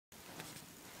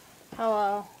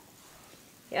Hello.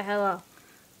 Yeah, hello.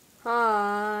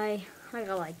 Hi. I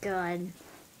got my gun.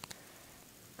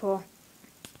 Cool.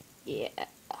 Yeah.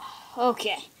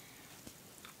 Okay.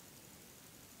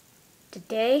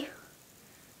 Today,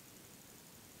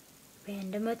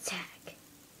 random attack.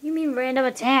 You mean random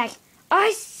attack?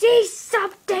 I see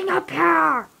something up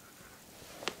here!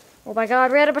 Oh my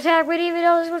god, random attack, we didn't even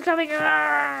know this was coming.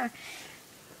 Aren't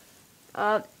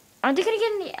they gonna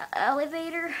get in the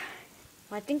elevator?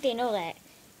 Well, I think they know that.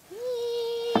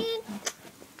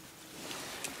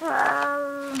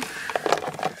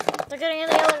 They're getting in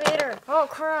the elevator. Oh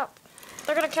crap.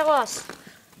 They're gonna kill us.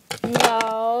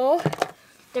 No.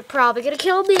 They're probably gonna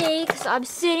kill me because I'm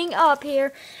sitting up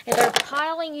here and they're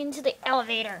piling into the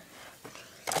elevator.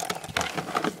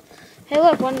 Hey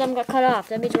look, one of them got cut off.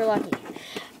 That means we're lucky.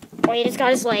 Oh, he just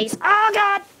got his legs. Oh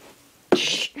god!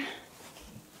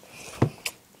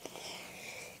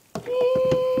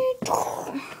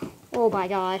 Oh my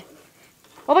god.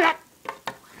 Oh my god! I'm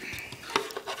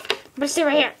gonna stay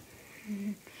right here.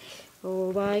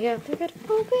 Oh my god, they're gonna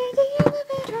open the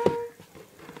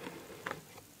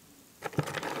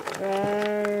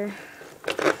elevator.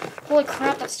 Holy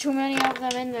crap, that's too many of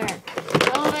them in there.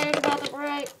 The elevator's about to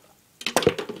break.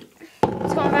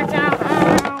 It's going back down.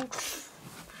 Ow.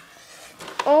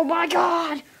 Oh my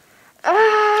god!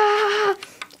 Ah!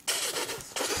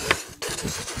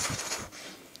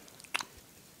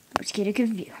 Let's get a good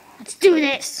view. Let's do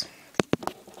this!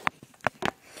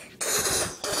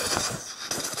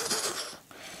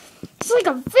 It's like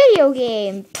a video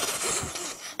game.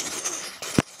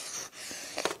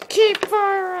 Keep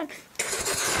firing.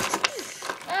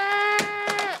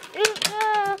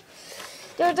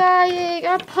 They're dying.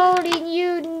 I'm holding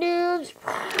you, noobs.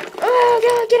 Oh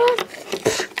god, get off.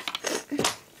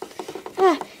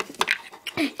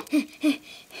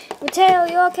 Mateo,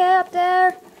 you okay up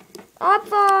there? I'm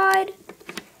fine.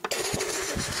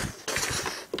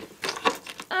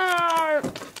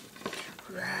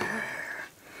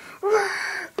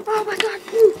 Oh my god.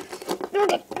 No.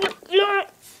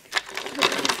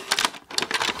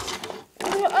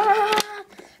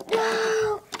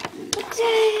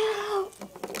 Mateo.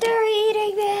 They're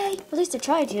eating me. At least they're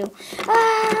trying to.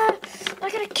 I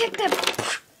gotta kick them.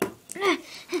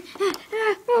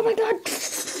 Oh my god.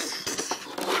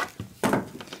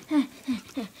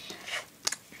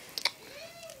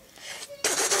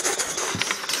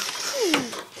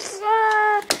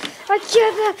 I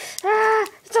can't.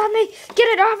 It's on me. Get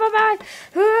it off of my.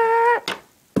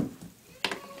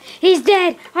 He's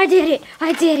dead. I did it.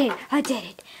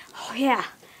 Oh yeah.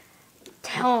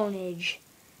 Tonnage.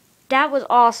 That was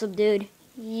awesome, dude.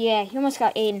 Yeah, he almost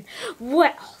got eaten.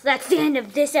 Well, that's the end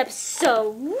of this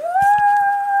episode. Woo!